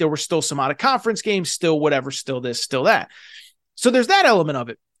last week, there were still some out-of-conference games, still whatever, still this, still that. So there's that element of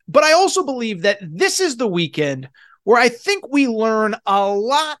it. But I also believe that this is the weekend where I think we learn a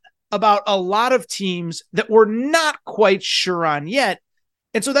lot about a lot of teams that we're not quite sure on yet.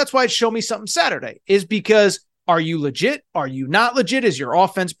 And so that's why it's Show Me Something Saturday, is because are you legit? Are you not legit? Is your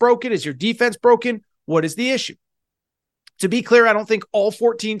offense broken? Is your defense broken? What is the issue? To be clear, I don't think all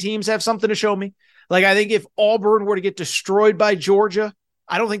 14 teams have something to show me. Like, I think if Auburn were to get destroyed by Georgia,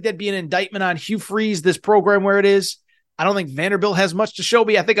 I don't think that'd be an indictment on Hugh Freeze, this program where it is. I don't think Vanderbilt has much to show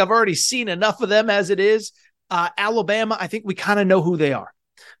me. I think I've already seen enough of them as it is. Alabama, I think we kind of know who they are.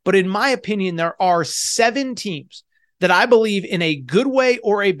 But in my opinion, there are 7 teams that I believe, in a good way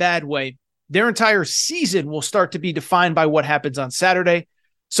or a bad way, their entire season will start to be defined by what happens on Saturday.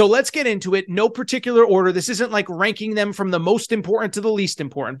 So let's get into it. No particular order. This isn't like ranking them from the most important to the least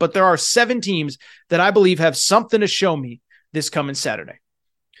important, but there are 7 teams that I believe have something to show me this coming Saturday.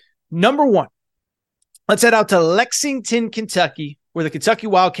 Number 1, let's head out to Lexington, Kentucky, where the Kentucky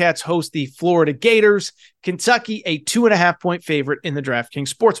Wildcats host the Florida Gators. Kentucky, a 2.5-point favorite in the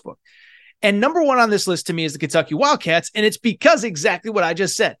DraftKings Sportsbook. And number 1 on this list to me is the Kentucky Wildcats, and it's because exactly what I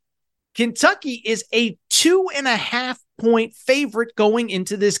just said. Kentucky is a 2.5-point favorite going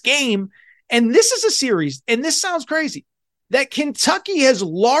into this game. And this is a series, and this sounds crazy, that Kentucky has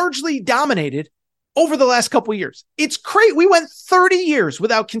largely dominated over the last couple of years. It's crazy. We went 30 years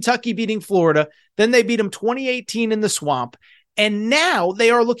without Kentucky beating Florida. Then they beat them 2018 in the Swamp. And now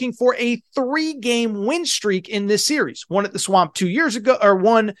they are looking for a 3-game win streak in this series. One at the Swamp 2 years ago, or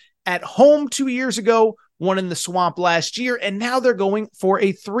one at home 2 years ago, one in the Swamp last year, and now they're going for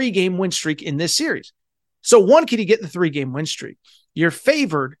a 3-game win streak in this series. So 1, can you get the 3-game win streak? You're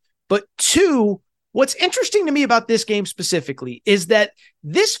favored, but 2, what's interesting to me about this game specifically is that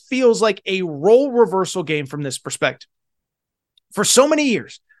this feels like a role reversal game from this perspective. For so many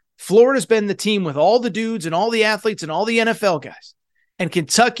years, Florida's been the team with all the dudes and all the athletes and all the NFL guys. And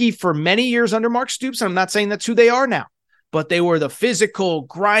Kentucky, for many years under Mark Stoops, and I'm not saying that's who they are now, but they were the physical,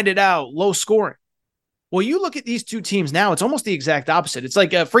 grinded out, low scoring. Well, you look at these 2 teams now, it's almost the exact opposite. It's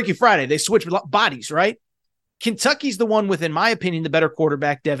like a Freaky Friday. They switch bodies, right? Kentucky's the one with, in my opinion, the better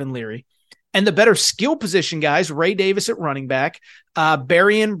quarterback, Devin Leary. And the better skill position guys, Ray Davis at running back,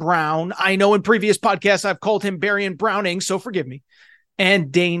 Berrien Brown. I know in previous podcasts I've called him Berrien Browning, so forgive me.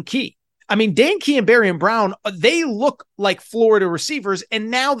 And Dane Key. I mean, Dane Key and Berrien Brown, they look like Florida receivers, and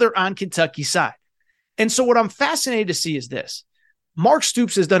now they're on Kentucky's side. And so what I'm fascinated to see is this. Mark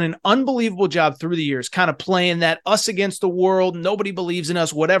Stoops has done an unbelievable job through the years, kind of playing that us against the world, nobody believes in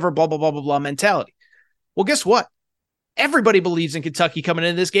us, whatever, blah, blah, blah, blah, blah mentality. Well, guess what? Everybody believes in Kentucky coming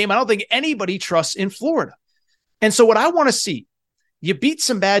into this game. I don't think anybody trusts in Florida. And so what I want to see, you beat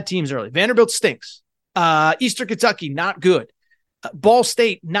some bad teams early. Vanderbilt stinks. Eastern Kentucky, not good. Ball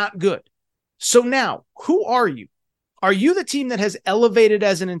State, not good. So now, who are you? Are you the team that has elevated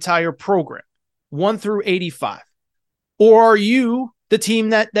as an entire program, 1 through 85? Or are you the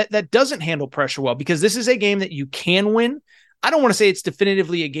team that doesn't handle pressure well? Because this is a game that you can win. I don't want to say it's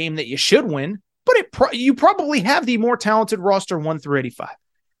definitively a game that you should win, but you probably have the more talented roster 1 through 85.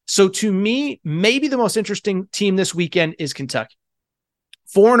 So to me, maybe the most interesting team this weekend is Kentucky.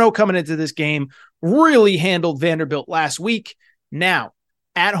 4-0 coming into this game, really handled Vanderbilt last week. Now,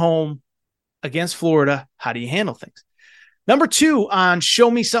 at home against Florida, how do you handle things? Number 2 on Show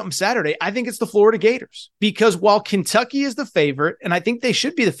Me Something Saturday, I think it's the Florida Gators. Because while Kentucky is the favorite, and I think they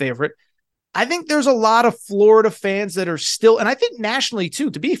should be the favorite, I think there's a lot of Florida fans that are still, and I think nationally too,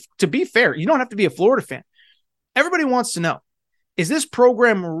 to be fair, you don't have to be a Florida fan. Everybody wants to know, is this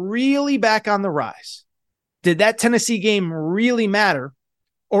program really back on the rise? Did that Tennessee game really matter?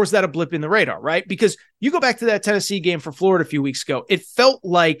 Or is that a blip in the radar, right? Because you go back to that Tennessee game for Florida a few weeks ago, it felt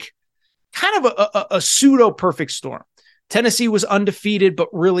like kind of a pseudo perfect storm. Tennessee was undefeated, but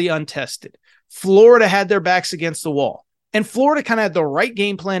really untested. Florida had their backs against the wall. And Florida kind of had the right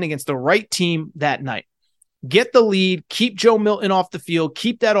game plan against the right team that night. Get the lead, keep Joe Milton off the field,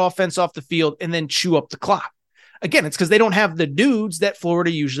 keep that offense off the field, and then chew up the clock. Again, it's because they don't have the dudes that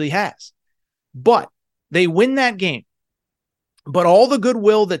Florida usually has. But they win that game. But all the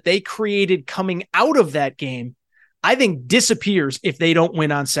goodwill that they created coming out of that game, I think disappears if they don't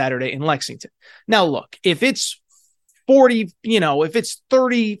win on Saturday in Lexington. Now, look, if it's 40, if it's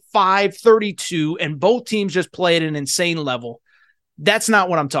 35-32 and both teams just play at an insane level, that's not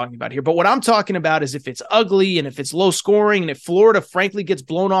what I'm talking about here. But what I'm talking about is if it's ugly and if it's low scoring and if Florida frankly gets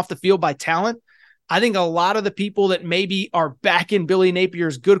blown off the field by talent, I think a lot of the people that maybe are back in Billy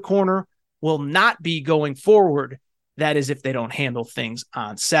Napier's good corner will not be going forward. That is if they don't handle things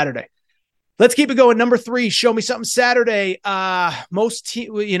on Saturday. Let's keep it going. Number 3, Show Me Something Saturday. Most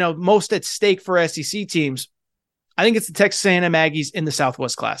at stake for SEC teams. I think it's the Texas A&M Aggies in the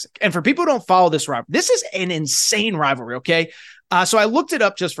Southwest Classic. And for people who don't follow this rivalry, this is an insane rivalry, okay? So I looked it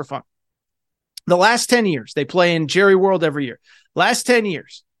up just for fun. The last 10 years, they play in Jerry World every year. Last 10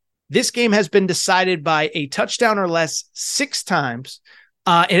 years, this game has been decided by a touchdown or less 6 times.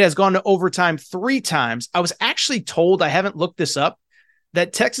 It has gone to overtime 3 times. I was actually told, I haven't looked this up,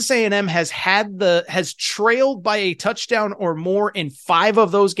 that Texas A&M has trailed by a touchdown or more in 5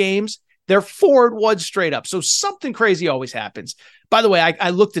 of those games. They're 4-1 straight up. So something crazy always happens. By the way, I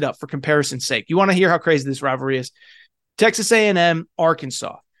looked it up for comparison's sake. You want to hear how crazy this rivalry is? Texas A&M,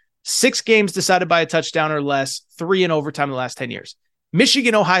 Arkansas. 6 games decided by a touchdown or less, 3 in overtime in the last 10 years.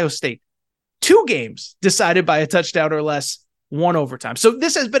 Michigan, Ohio State. 2 games decided by a touchdown or less, 1 overtime. So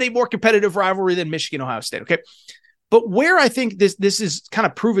this has been a more competitive rivalry than Michigan, Ohio State. Okay. But where I think this is kind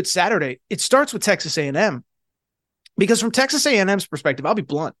of prove it Saturday, it starts with Texas A&M. Because from Texas A&M's perspective, I'll be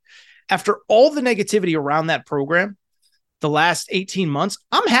blunt. After all the negativity around that program the last 18 months,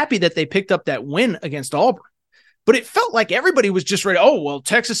 I'm happy that they picked up that win against Auburn. But it felt like everybody was just ready. Oh, well,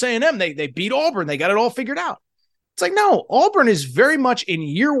 Texas A&M, they beat Auburn. They got it all figured out. It's like, no, Auburn is very much in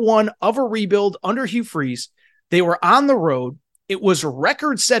year 1 of a rebuild under Hugh Freeze. They were on the road. It was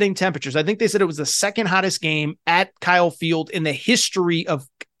record-setting temperatures. I think they said it was the second hottest game at Kyle Field in the history of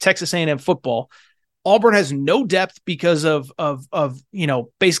Texas A&M football. Auburn has no depth because of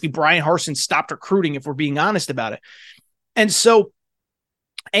basically Brian Harsin stopped recruiting, if we're being honest about it. And so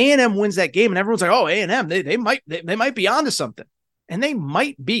A&M wins that game, and everyone's like, oh, A&M, they might be onto something. And they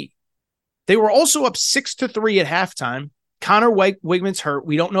might be. They were also up 6-3 at halftime. Connor Wigman's hurt.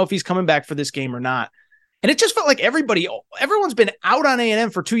 We don't know if he's coming back for this game or not. And it just felt like everyone's been out on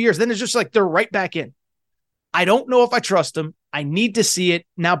A&M for 2 years. Then it's just like they're right back in. I don't know if I trust them. I need to see it.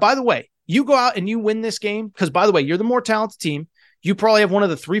 Now, by the way, you go out and you win this game because, by the way, you're the more talented team. You probably have one of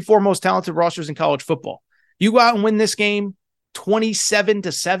the 3-4 most talented rosters in college football. You go out and win this game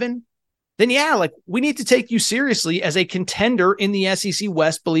 27-7, then yeah, we need to take you seriously as a contender in the SEC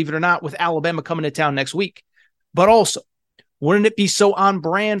West, believe it or not, with Alabama coming to town next week. But also, wouldn't it be so on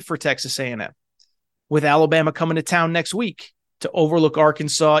brand for Texas A&M with Alabama coming to town next week to overlook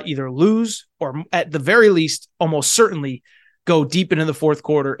Arkansas, either lose or at the very least, almost certainly go deep into the fourth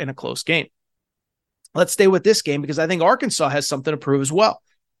quarter in a close game. Let's stay with this game because I think Arkansas has something to prove as well.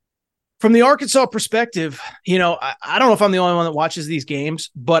 From the Arkansas perspective, I don't know if I'm the only one that watches these games,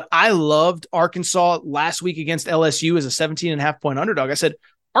 but I loved Arkansas last week against LSU as a 17.5-point underdog. I said,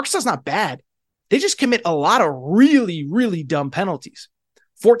 Arkansas's not bad. They just commit a lot of really, really dumb penalties.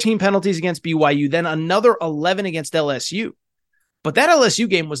 14 penalties against BYU, then another 11 against LSU. But that LSU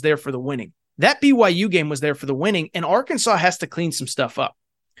game was there for the winning. That BYU game was there for the winning, and Arkansas has to clean some stuff up.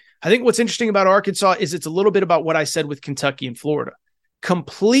 I think what's interesting about Arkansas is it's a little bit about what I said with Kentucky and Florida.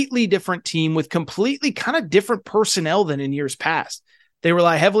 Completely different team with completely kind of different personnel than in years past. They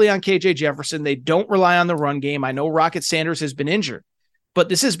rely heavily on KJ Jefferson. They don't rely on the run game. I know Rocket Sanders has been injured, but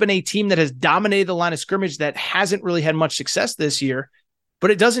this has been a team that has dominated the line of scrimmage that hasn't really had much success this year. But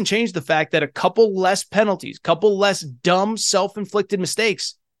it doesn't change the fact that a couple less penalties, couple less dumb self-inflicted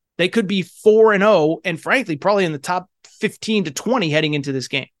mistakes, they could be 4-0 and frankly, probably in the top 15 to 20 heading into this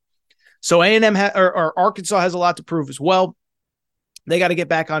game. So A&M or Arkansas has a lot to prove as well. They got to get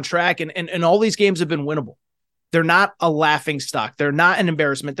back on track, and all these games have been winnable. They're not a laughing stock. They're not an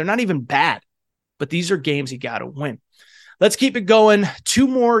embarrassment. They're not even bad, but these are games you got to win. Let's keep it going. Two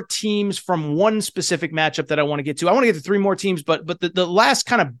more teams from one specific matchup that I want to get to. I want to get to three more teams, but the last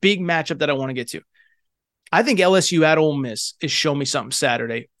kind of big matchup that I want to get to, I think LSU at Ole Miss is show me something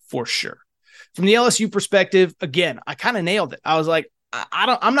Saturday for sure. From the LSU perspective, again, I kind of nailed it. I was like,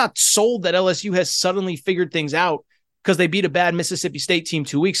 I'm not sold that LSU has suddenly figured things out because they beat a bad Mississippi State team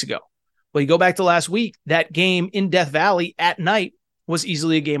 2 weeks ago. Well, you go back to last week, that game in Death Valley at night was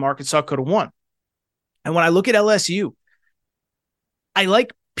easily a game Arkansas could have won. And when I look at LSU, I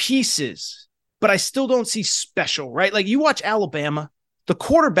like pieces, but I still don't see special, right? Like you watch Alabama, the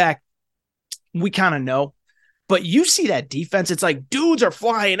quarterback, we kind of know, but you see that defense, it's like dudes are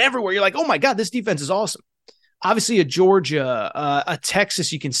flying everywhere. You're like, oh my God, this defense is awesome. Obviously a Georgia, a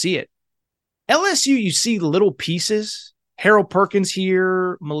Texas, you can see it. LSU, you see little pieces. Harold Perkins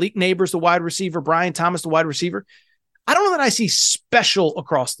here, Malik Neighbors, the wide receiver, Brian Thomas, the wide receiver. I don't know that I see special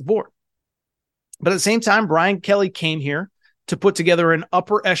across the board. But at the same time, Brian Kelly came here to put together an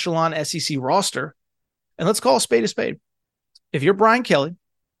upper echelon SEC roster. And let's call a spade. If you're Brian Kelly,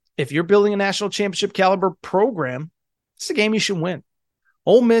 if you're building a national championship caliber program, it's a game you should win.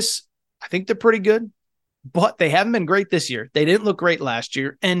 Ole Miss, I think they're pretty good, but they haven't been great this year. They didn't look great last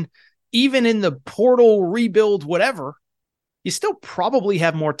year. And even in the portal rebuild, whatever, you still probably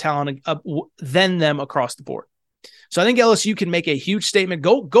have more talent than them across the board. So I think LSU can make a huge statement.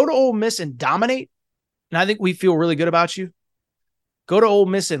 Go to Ole Miss and dominate. And I think we feel really good about you. Go to Ole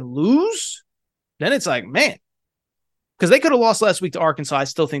Miss and lose. Then it's like, man, because they could have lost last week to Arkansas. I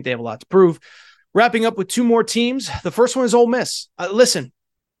still think they have a lot to prove. Wrapping up with two more teams. The first one is Ole Miss. Listen,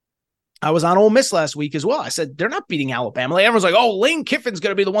 I was on Ole Miss last week as well. I said, they're not beating Alabama. Like, everyone's like, oh, Lane Kiffin's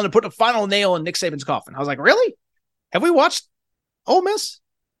going to be the one to put the final nail in Nick Saban's coffin. I was like, really? Have we watched Ole Miss?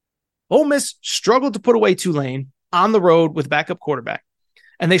 Ole Miss struggled to put away Tulane on the road with backup quarterback.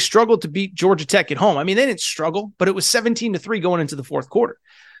 And they struggled to beat Georgia Tech at home. I mean, they didn't struggle, but it was 17-3 going into the fourth quarter.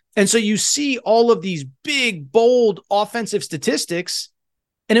 And so you see all of these big, bold offensive statistics,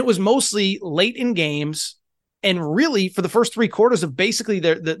 and it was mostly late in games. And really, for the first three quarters of basically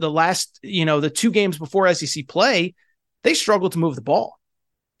the last, the two games before SEC play, they struggled to move the ball.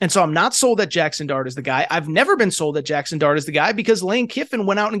 And so I'm not sold that Jackson Dart is the guy. I've never been sold that Jackson Dart is the guy because Lane Kiffin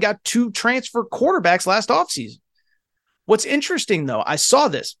went out and got two transfer quarterbacks last offseason. What's interesting, though, I saw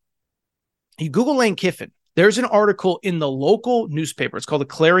this. You Google Lane Kiffin. There's an article in the local newspaper. It's called the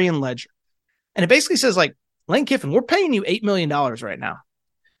Clarion Ledger. And it basically says, like, Lane Kiffin, we're paying you $8 million right now.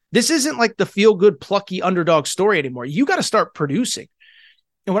 This isn't like the feel-good, plucky underdog story anymore. You got to start producing.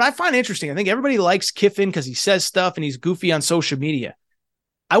 And what I find interesting, I think everybody likes Kiffin because he says stuff and he's goofy on social media.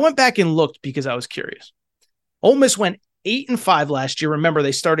 I went back and looked because I was curious. Ole Miss went 8-5 last year. Remember,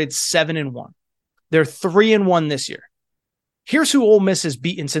 they started 7-1. They're 3-1 this year. Here's who Ole Miss has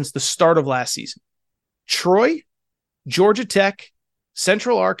beaten since the start of last season. Troy, Georgia Tech,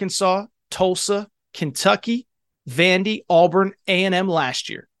 Central Arkansas, Tulsa, Kentucky, Vandy, Auburn, A&M last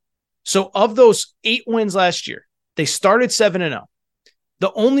year. So of those 8 wins last year, they started 7-0.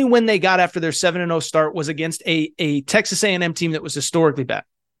 The only win they got after their 7-0 start was against a Texas A&M team that was historically bad.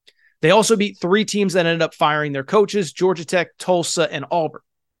 They also beat 3 teams that ended up firing their coaches, Georgia Tech, Tulsa, and Auburn.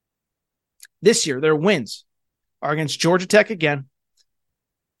 This year, their wins are against Georgia Tech again,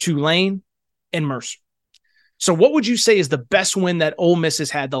 Tulane, and Mercer. So what would you say is the best win that Ole Miss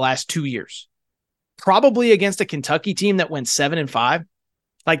has had the last 2 years? Probably against a Kentucky team that went 7-5.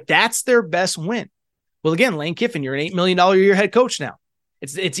 Like, that's their best win. Well, again, Lane Kiffin, you're an $8 million a year head coach now.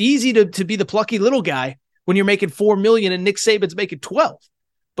 It's easy to be the plucky little guy when you're making $4 million and Nick Saban's making 12,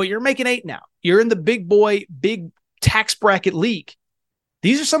 but you're making 8 now. You're in the big tax bracket league.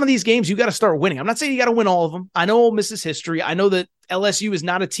 These are some of these games you got to start winning. I'm not saying you got to win all of them. I know Ole Miss's history. I know that LSU is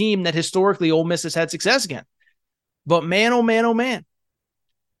not a team that historically Ole Miss has had success again. But man, oh man, oh man.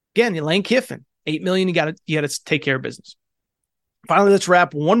 Again, Lane Kiffin, $8 million. You got to take care of business. Finally, let's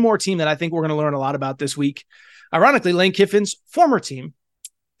wrap one more team that I think we're going to learn a lot about this week. Ironically, Lane Kiffin's former team,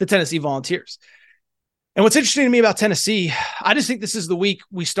 the Tennessee Volunteers. And what's interesting to me about Tennessee, I just think this is the week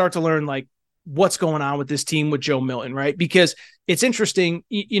we start to learn like what's going on with this team with Joe Milton, right? Because it's interesting,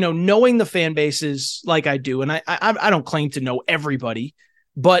 knowing the fan bases like I do, and I don't claim to know everybody,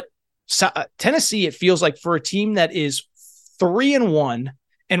 but Tennessee, it feels like for a team that is 3-1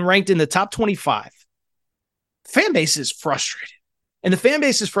 and ranked in the top 25, fan base is frustrated. And the fan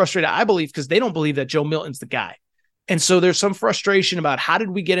base is frustrated, I believe, because they don't believe that Joe Milton's the guy. And so there's some frustration about how did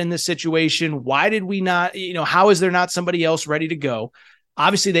we get in this situation? Why did we not, how is there not somebody else ready to go?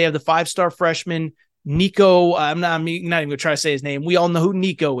 Obviously, they have the 5-star freshman, Nico. I'm not even going to try to say his name. We all know who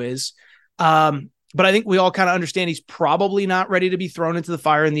Nico is. But I think we all kind of understand he's probably not ready to be thrown into the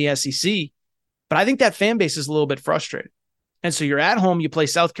fire in the SEC. But I think that fan base is a little bit frustrated. And so you're at home, you play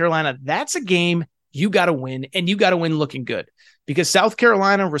South Carolina. That's a game you got to win, and you got to win looking good. Because South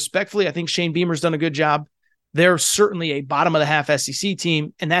Carolina, respectfully, I think Shane Beamer's done a good job. They're certainly a bottom-of-the-half SEC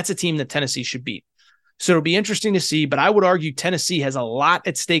team, and that's a team that Tennessee should beat. So it'll be interesting to see, but I would argue Tennessee has a lot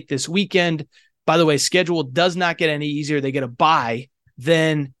at stake this weekend. By the way, schedule does not get any easier. They get a bye.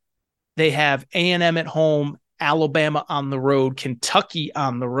 Then they have A&M at home, Alabama on the road, Kentucky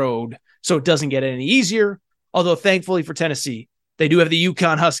on the road. So it doesn't get any easier, although thankfully for Tennessee, they do have the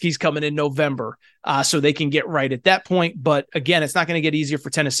UConn Huskies coming in November, so they can get right at that point. But again, it's not going to get easier for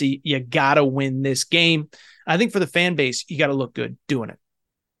Tennessee. You got to win this game. I think for the fan base, you got to look good doing it.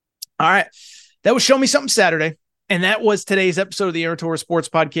 All right. That was Show Me Something Saturday, and that was today's episode of the Aaron Torres Sports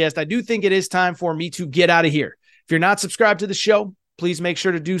Podcast. I do think it is time for me to get out of here. If you're not subscribed to the show, please make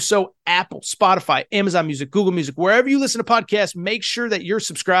sure to do so. Apple, Spotify, Amazon Music, Google Music, wherever you listen to podcasts, make sure that you're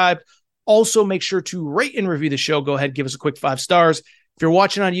subscribed. Also, make sure to rate and review the show. Go ahead, give us a quick 5 stars. If you're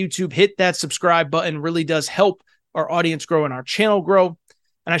watching on YouTube, hit that subscribe button. It really does help our audience grow and our channel grow.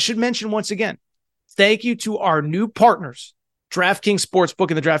 And I should mention once again, thank you to our new partners, DraftKings Sportsbook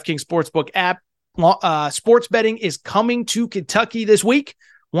and the DraftKings Sportsbook app. Sports betting is coming to Kentucky this week.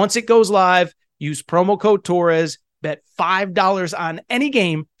 Once it goes live, use promo code Torres, bet $5 on any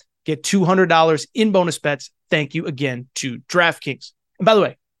game, get $200 in bonus bets. Thank you again to DraftKings. And by the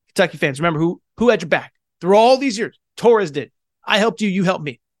way, Kentucky fans, remember who had your back through all these years? Torres did. I helped you. You helped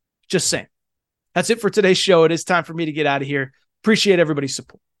me. Just saying. That's it for today's show. It is time for me to get out of here. Appreciate everybody's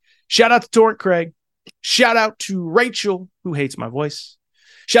support. Shout out to Torrent Craig. Shout out to Rachel, who hates my voice.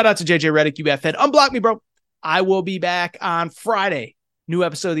 Shout out to JJ Redick, UFN. Unblock me, bro. I will be back on Friday. New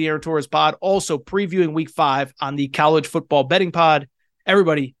episode of the Aaron Torres Pod. Also previewing week 5 on the College Football Betting Pod.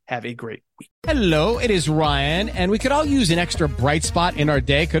 Everybody have a great week. Hello, it is Ryan, and we could all use an extra bright spot in our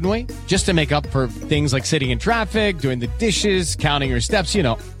day, couldn't we? Just to make up for things like sitting in traffic, doing the dishes, counting your steps,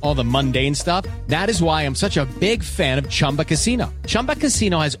 all the mundane stuff. That is why I'm such a big fan of Chumba Casino. Chumba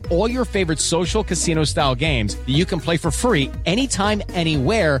Casino has all your favorite social casino-style games that you can play for free anytime,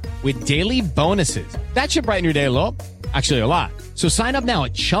 anywhere with daily bonuses. That should brighten your day a little. Actually, a lot. So sign up now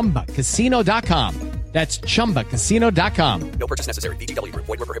at ChumbaCasino.com. That's ChumbaCasino.com. No purchase necessary. VGW Group.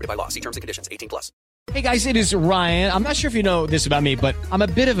 Void where prohibited by law. See terms and conditions. 18+. Hey guys, it is Ryan. I'm not sure if you know this about me, but I'm a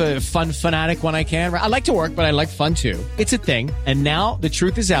bit of a fun fanatic when I can. I like to work, but I like fun too. It's a thing. And now the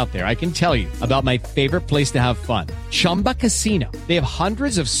truth is out there. I can tell you about my favorite place to have fun. Chumba Casino. They have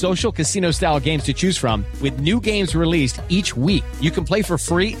hundreds of social casino style games to choose from with new games released each week. You can play for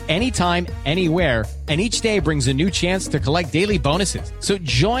free anytime, anywhere. And each day brings a new chance to collect daily bonuses. So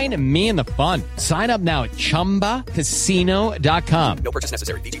join me in the fun. Sign up now at ChumbaCasino.com. No purchase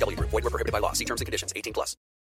necessary. VGW Group. Void where prohibited by law. See terms and conditions. 18+.